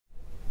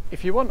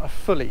If you want a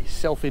fully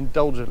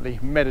self-indulgently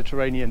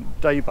Mediterranean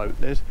day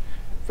boat, there's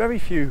very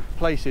few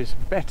places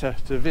better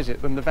to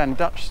visit than the Van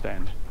Dutch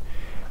stand.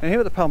 And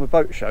here at the Palma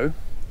Boat Show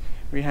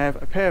we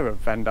have a pair of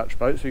Van Dutch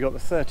boats. We've got the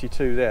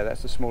 32 there,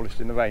 that's the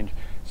smallest in the range.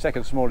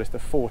 Second smallest, the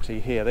 40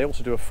 here. They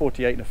also do a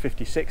 48 and a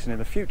 56, and in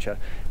the future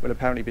we'll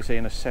apparently be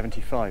seeing a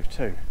 75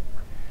 too.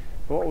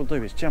 But what we'll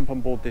do is jump on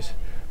board this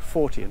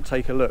 40 and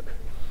take a look,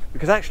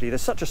 because actually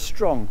there's such a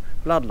strong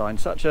bloodline,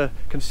 such a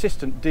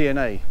consistent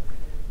DNA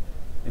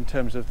in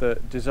terms of the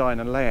design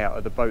and layout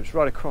of the boats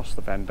right across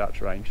the Van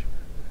Dutch range,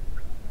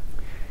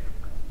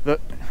 that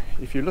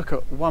if you look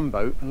at one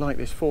boat like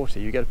this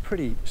 40, you get a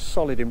pretty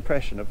solid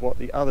impression of what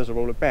the others are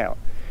all about.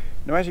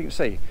 Now, as you can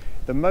see,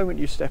 the moment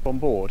you step on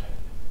board,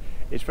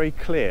 it's very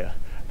clear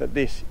that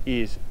this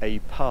is a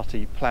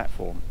party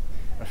platform,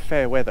 a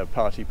fair weather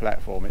party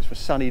platform. It's for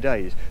sunny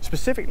days.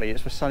 Specifically,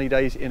 it's for sunny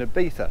days in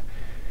Ibiza.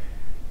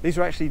 These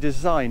are actually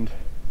designed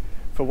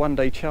for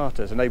one-day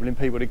charters, enabling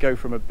people to go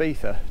from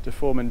Ibiza to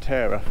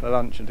Formentera for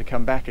lunch and to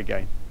come back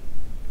again.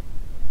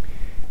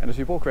 And as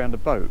you walk around the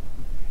boat,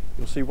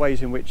 you'll see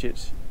ways in which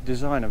its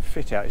design and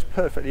fit out is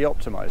perfectly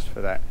optimised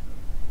for that.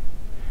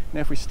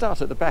 Now, if we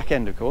start at the back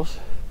end, of course,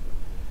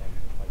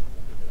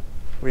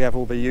 we have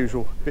all the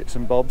usual bits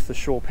and bobs, the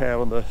shore power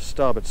on the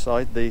starboard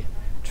side, the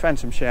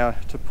transom shower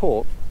to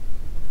port.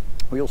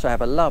 We also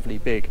have a lovely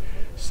big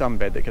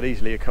sunbed that could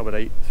easily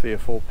accommodate 3 or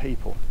 4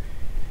 people.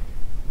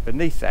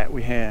 Beneath that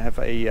we have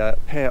a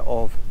pair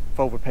of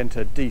Volvo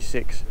Penta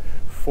D6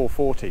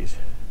 440s.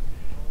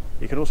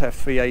 You can also have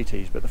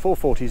 380s, but the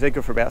 440s, they're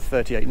good for about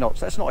 38 knots.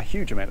 That's not a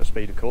huge amount of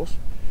speed, of course,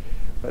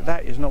 but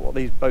that is not what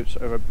these boats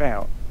are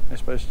about. They're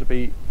supposed to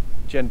be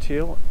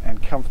genteel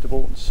and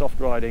comfortable and soft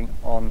riding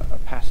on a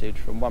passage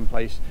from one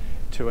place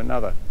to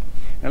another.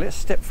 Now let's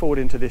step forward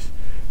into this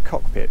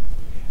cockpit,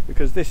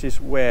 because this is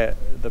where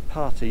the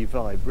party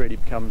vibe really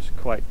becomes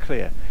quite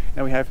clear.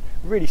 Now we have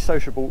really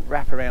sociable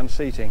wraparound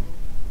seating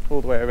all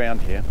the way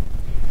around here.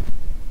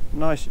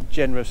 Nice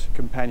generous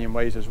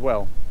companionways as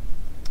well.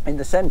 In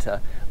the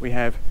centre we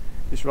have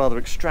this rather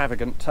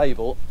extravagant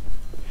table.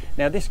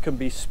 Now this can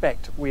be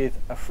spec'd with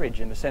a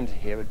fridge in the centre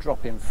here, a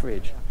drop-in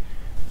fridge,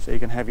 so you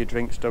can have your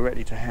drinks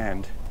directly to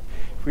hand.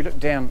 If we look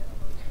down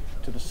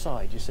to the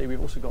side, you see we've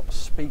also got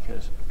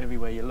speakers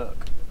everywhere you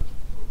look.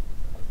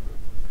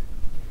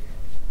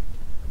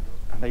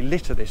 And they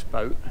litter this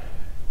boat,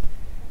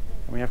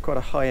 and we have quite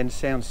a high-end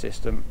sound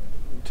system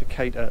to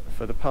cater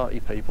for the party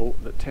people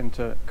that tend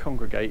to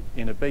congregate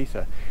in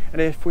Ibiza.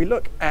 And if we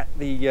look at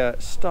the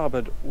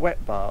starboard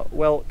wet bar,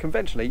 well,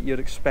 conventionally you'd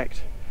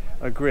expect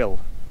a grill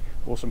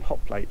or some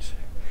hot plates,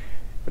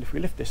 but if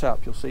we lift this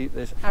up, you'll see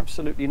there's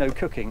absolutely no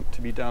cooking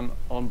to be done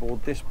on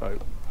board this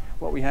boat.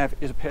 What we have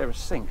is a pair of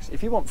sinks.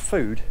 If you want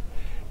food,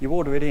 you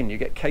order it in, you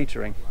get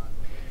catering.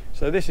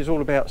 So this is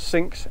all about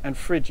sinks and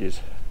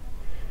fridges.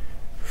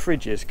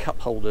 Fridges,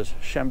 cup holders,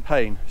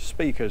 champagne,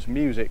 speakers,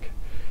 music,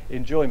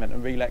 enjoyment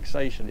and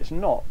relaxation. It's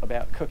not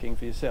about cooking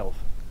for yourself.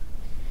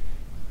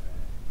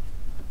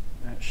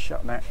 Let's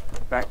shut that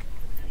back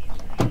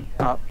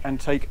up and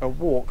take a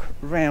walk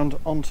round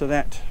onto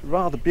that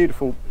rather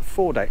beautiful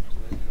foredeck.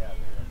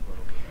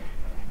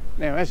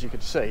 Now, as you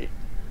can see,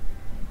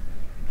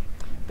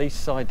 these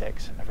side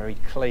decks are very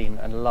clean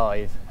and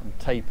lithe and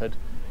tapered.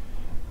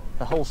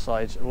 The whole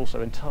sides are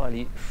also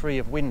entirely free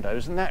of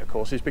windows, and that of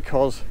course is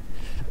because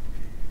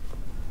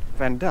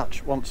Van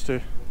Dutch wants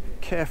to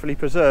carefully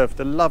preserve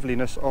the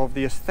loveliness of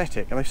the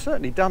aesthetic, and they've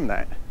certainly done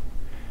that.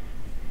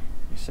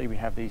 You see we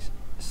have these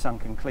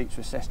sunken cleats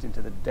recessed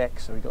into the deck,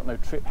 so we've got no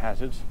trip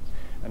hazards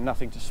and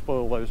nothing to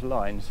spoil those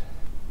lines.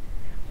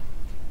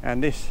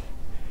 And this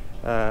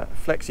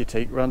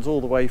flexi-teak runs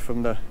all the way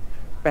from the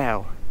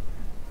bow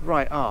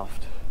right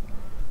aft,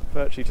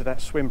 virtually to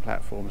that swim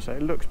platform, so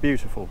it looks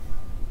beautiful.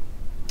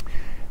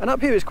 And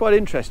up here it's quite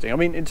interesting. I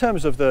mean, in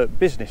terms of the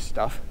business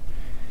stuff,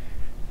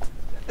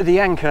 the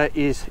anchor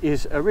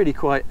is a really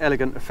quite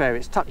elegant affair.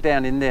 It's tucked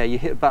down in there. You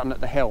hit a button at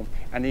the helm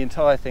and the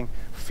entire thing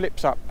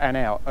flips up and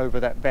out over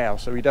that bow,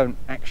 so we don't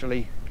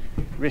actually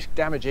risk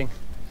damaging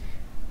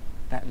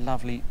that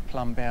lovely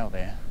plumb bow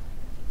there.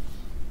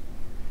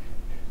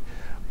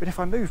 But if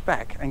I move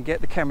back and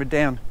get the camera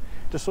down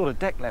to sort of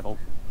deck level,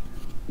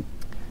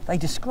 they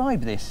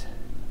describe this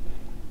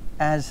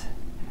as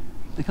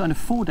the kind of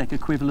foredeck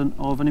equivalent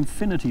of an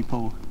infinity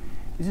pool.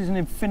 This is an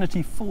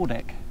infinity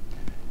foredeck.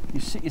 You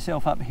sit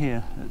yourself up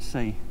here at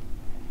sea,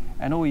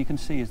 and all you can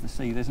see is the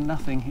sea. There's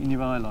nothing in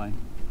your eye line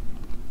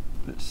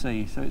but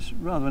sea, so it's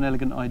rather an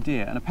elegant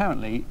idea. And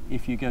apparently,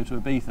 if you go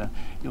to Ibiza,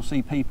 you'll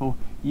see people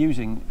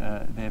using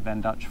their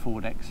Van Dutch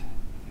foredecks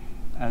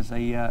as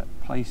a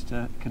place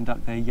to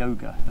conduct their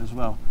yoga as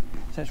well.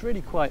 So it's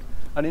really quite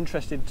an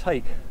interesting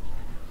take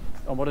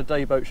on what a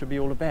day boat should be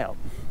all about.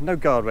 No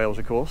guardrails,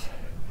 of course.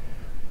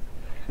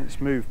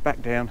 Let's move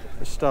back down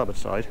the starboard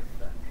side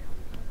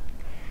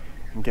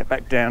and get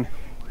back down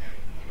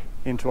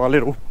into our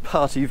little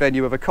party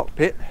venue of a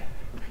cockpit.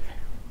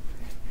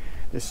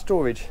 There's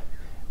storage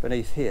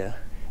beneath here.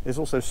 There's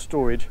also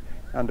storage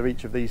under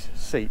each of these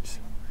seats.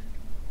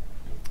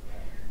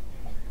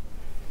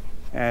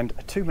 and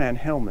a two-man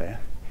helm there,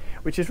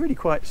 which is really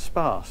quite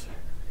sparse.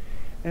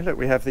 And look,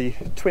 we have the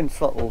twin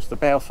throttles, the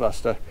bow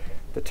thruster,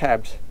 the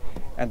tabs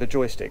and the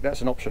joystick.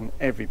 That's an option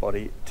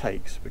everybody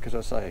takes, because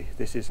I say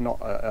this is not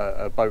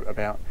a boat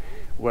about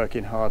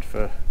working hard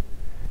for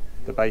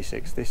the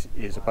basics. This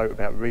is a boat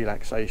about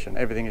relaxation.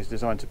 Everything is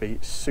designed to be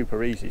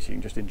super easy so you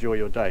can just enjoy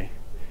your day.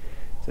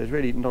 So there's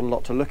really not a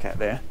lot to look at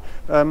there.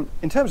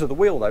 In terms of the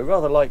wheel though,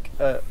 rather like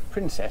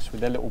Princess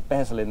with their little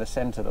bezel in the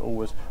centre that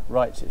always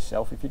rights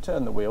itself, if you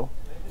turn the wheel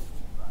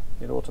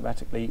it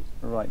automatically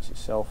rights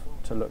itself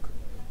to look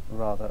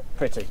rather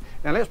pretty.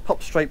 Now let's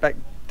pop straight back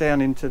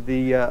down into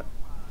the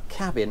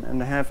cabin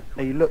and have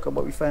a look at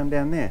what we found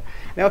down there.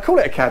 Now I call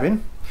it a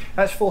cabin,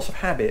 that's force of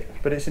habit,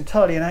 but it's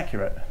entirely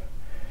inaccurate,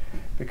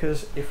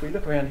 because if we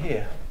look around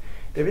here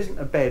there isn't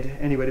a bed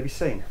anywhere to be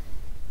seen.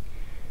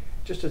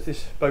 Just as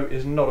this boat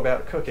is not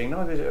about cooking,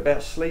 neither is it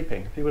about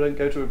sleeping. People don't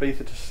go to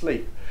Ibiza to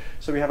sleep.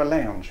 So we have a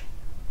lounge.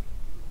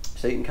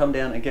 So you can come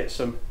down and get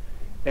some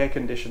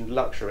air-conditioned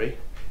luxury,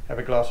 have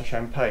a glass of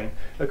champagne.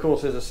 Of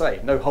course, as I say,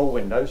 no whole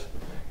windows,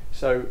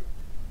 so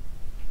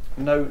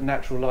no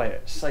natural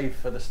light, save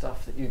for the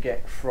stuff that you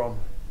get from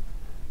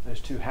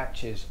those two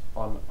hatches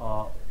on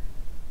our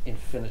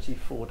infinity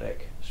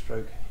foredeck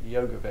stroke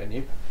yoga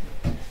venue.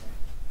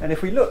 And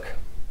if we look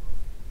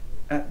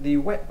at the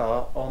wet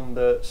bar on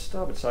the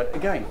starboard side,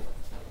 again,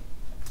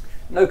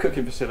 no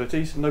cooking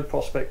facilities, no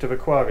prospect of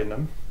acquiring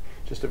them,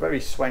 just a very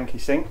swanky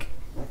sink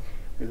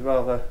with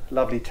rather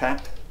lovely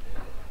tap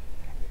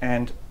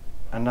and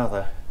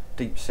another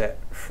deep set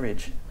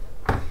fridge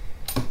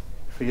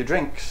for your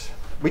drinks.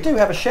 We do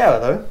have a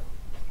shower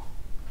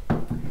though,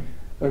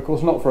 of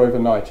course not for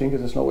overnighting,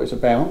 because that's not what it's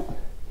about.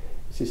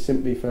 This is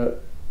simply for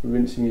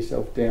rinsing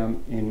yourself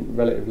down in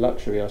relative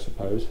luxury, I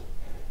suppose,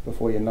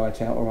 before your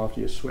night out or after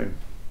your swim.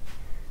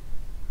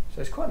 So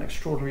it's quite an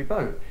extraordinary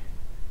boat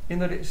in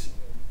that it's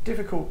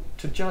difficult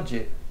to judge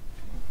it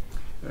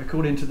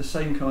according to the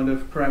same kind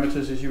of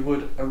parameters as you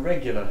would a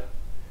regular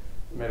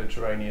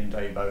Mediterranean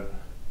day boat.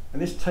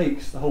 And this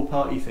takes the whole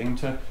party thing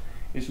to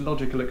its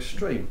logical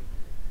extreme.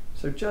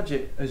 So judge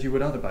it as you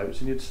would other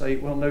boats and you'd say,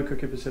 well, no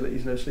cooking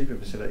facilities, no sleeping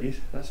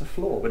facilities. That's a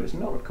flaw, but it's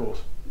not, of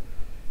course.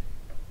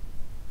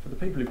 For the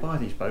people who buy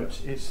these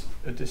boats, it's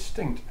a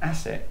distinct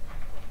asset.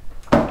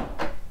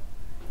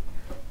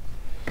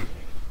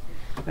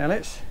 Now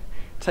let's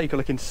take a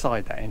look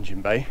inside that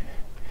engine bay.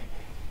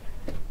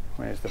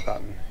 Where's the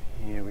button?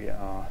 Here we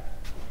are.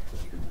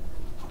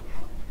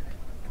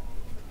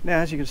 Now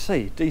as you can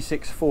see,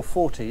 D6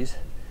 440s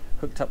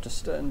hooked up to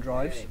stern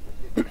drives.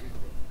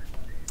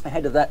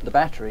 Ahead of that the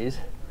batteries.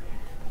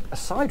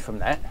 Aside from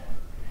that,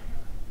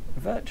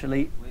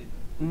 virtually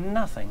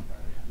nothing.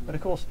 But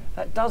of course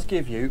that does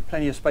give you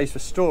plenty of space for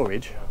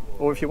storage,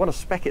 or if you want to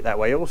spec it that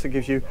way, it also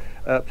gives you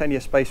plenty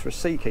of space for a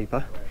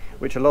seakeeper,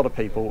 which a lot of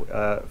people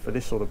for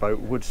this sort of boat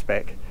would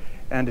spec,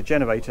 and a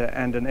generator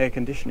and an air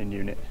conditioning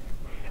unit.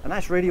 And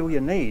that's really all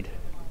you need.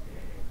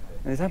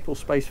 And there's ample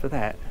space for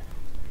that.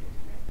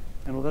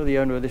 And although the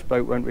owner of this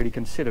boat won't really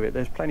consider it,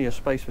 there's plenty of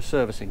space for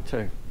servicing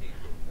too.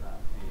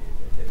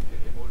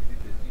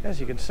 As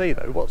you can see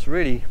though, what's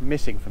really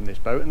missing from this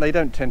boat, and they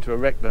don't tend to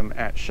erect them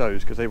at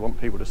shows because they want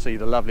people to see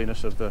the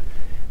loveliness of the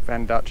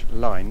Van Dutch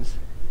lines,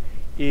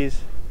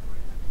 is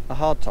a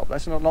hardtop.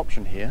 That's not an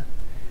option here,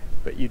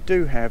 but you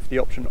do have the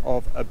option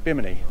of a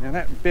bimini. Now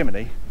that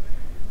bimini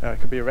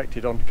could be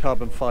erected on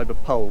carbon fibre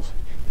poles,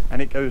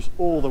 and it goes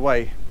all the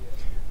way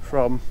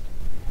from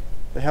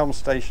the helm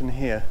station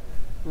here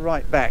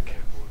right back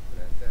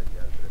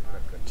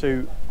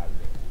to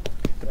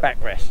the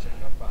backrest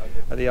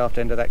at the aft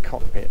end of that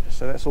cockpit.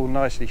 So that's all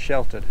nicely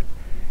sheltered,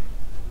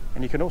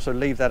 and you can also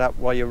leave that up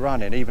while you're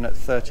running, even at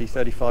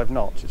 30-35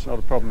 knots. It's not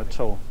a problem at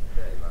all.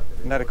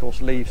 And that of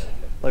course leaves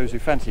those who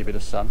fancy a bit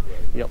of sun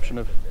the option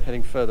of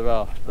heading further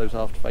aft, those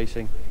aft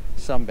facing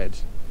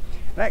sunbeds.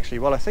 And actually,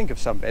 while I think of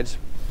sunbeds,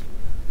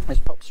 let's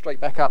pop straight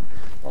back up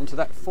onto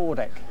that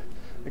foredeck,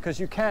 because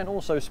you can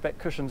also spec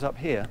cushions up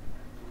here,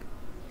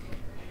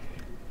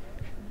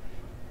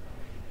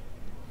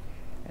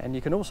 and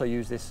you can also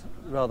use this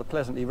rather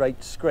pleasantly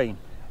raked screen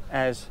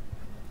as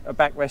a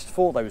backrest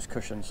for those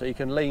cushions, so you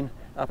can lean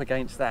up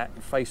against that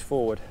and face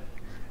forward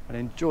and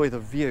enjoy the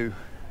view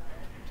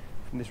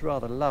from this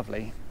rather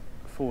lovely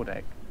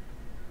foredeck.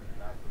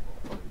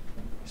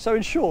 So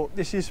in short,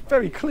 this is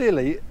very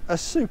clearly a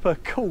super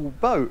cool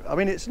boat. I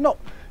mean, it's not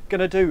going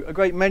to do a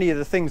great many of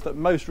the things that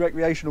most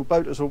recreational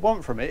boaters will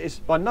want from it. It's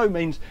by no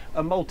means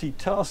a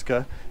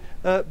multitasker,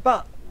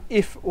 but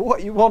if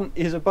what you want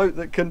is a boat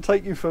that can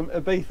take you from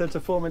Ibiza to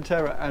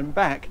Formentera and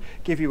back,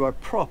 give you a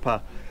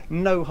proper,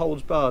 no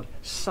holds barred,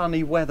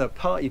 sunny weather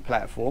party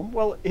platform,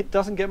 well, it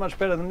doesn't get much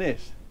better than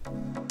this.